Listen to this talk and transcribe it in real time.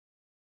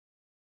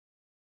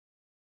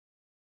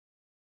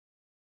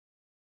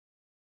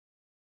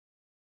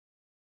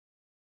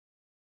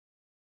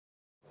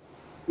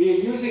We are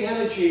using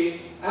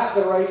energy at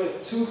the rate of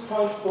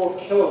 2.4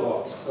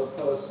 kilowatts per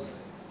person,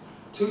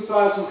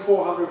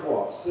 2,400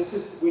 watts.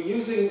 We're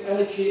using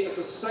energy at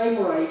the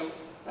same rate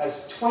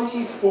as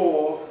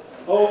 24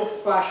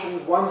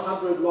 old-fashioned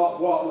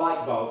 100-watt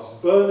light bulbs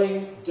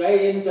burning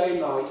day in, day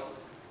night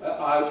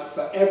out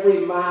for every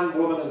man,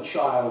 woman and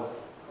child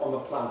on the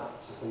planet.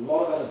 So it's a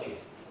lot of energy.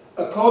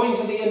 According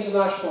to the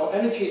International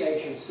Energy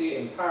Agency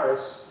in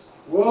Paris,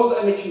 world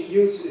energy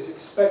use is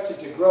expected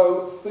to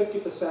grow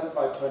 50%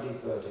 by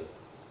 2030.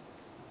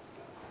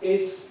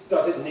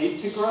 Does it need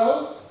to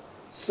grow?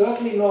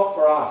 Certainly not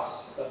for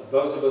us,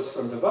 those of us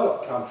from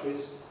developed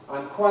countries.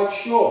 I'm quite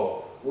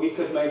sure we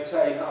could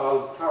maintain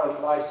our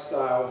current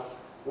lifestyle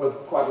with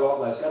quite a lot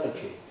less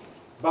energy.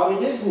 But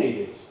it is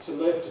needed to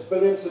lift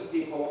billions of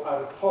people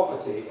out of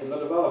poverty in the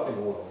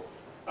developing world.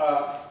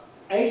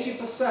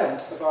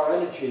 80% of our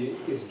energy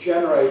is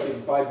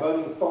generated by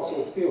burning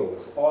fossil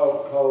fuels,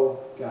 oil,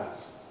 coal,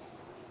 gas.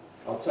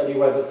 I'll tell you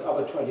where the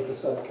other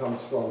 20%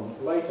 comes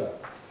from later.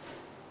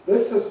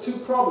 This has two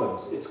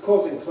problems. It's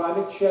causing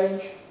climate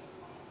change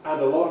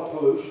and a lot of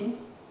pollution.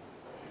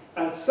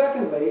 And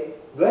secondly,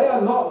 they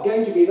are not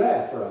going to be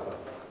there forever.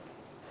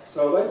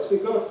 So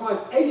we've got to find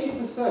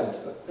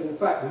 80%, in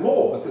fact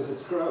more, because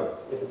it's growing,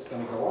 if it's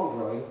going to go on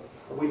growing,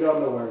 and we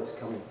don't know where it's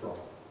coming from.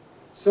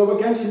 So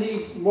we're going to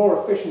need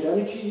more efficient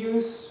energy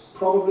use,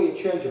 probably a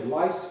change of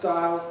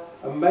lifestyle,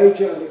 and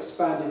major and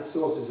expanded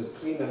sources of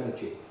clean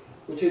energy,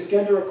 which is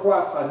going to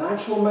require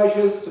financial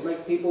measures to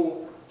make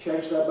people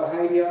change their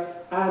behavior,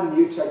 and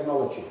new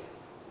technology.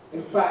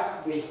 In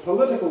fact, the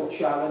political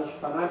challenge,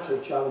 financial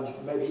challenge,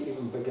 may be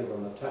even bigger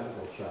than the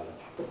technical challenge.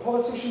 The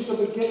politicians are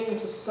beginning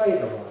to say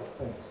the right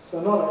things.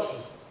 They're not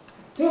actually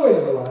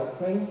doing the right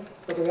thing,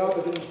 but they are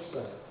beginning to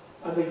say it.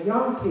 And the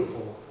young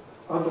people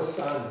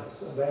understand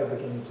this, and they are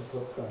beginning to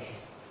put pressure.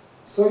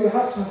 So you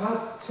have to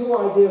have two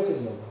ideas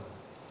in your mind.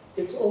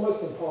 It's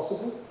almost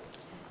impossible,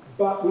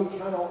 but we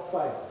cannot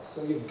fail.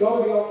 So you've got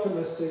to be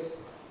optimistic,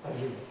 and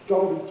you've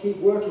got to keep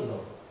working on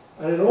it.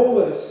 And in all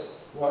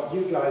this, what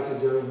you guys are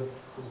doing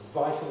is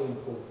vitally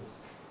important.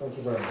 Thank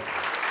you very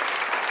much.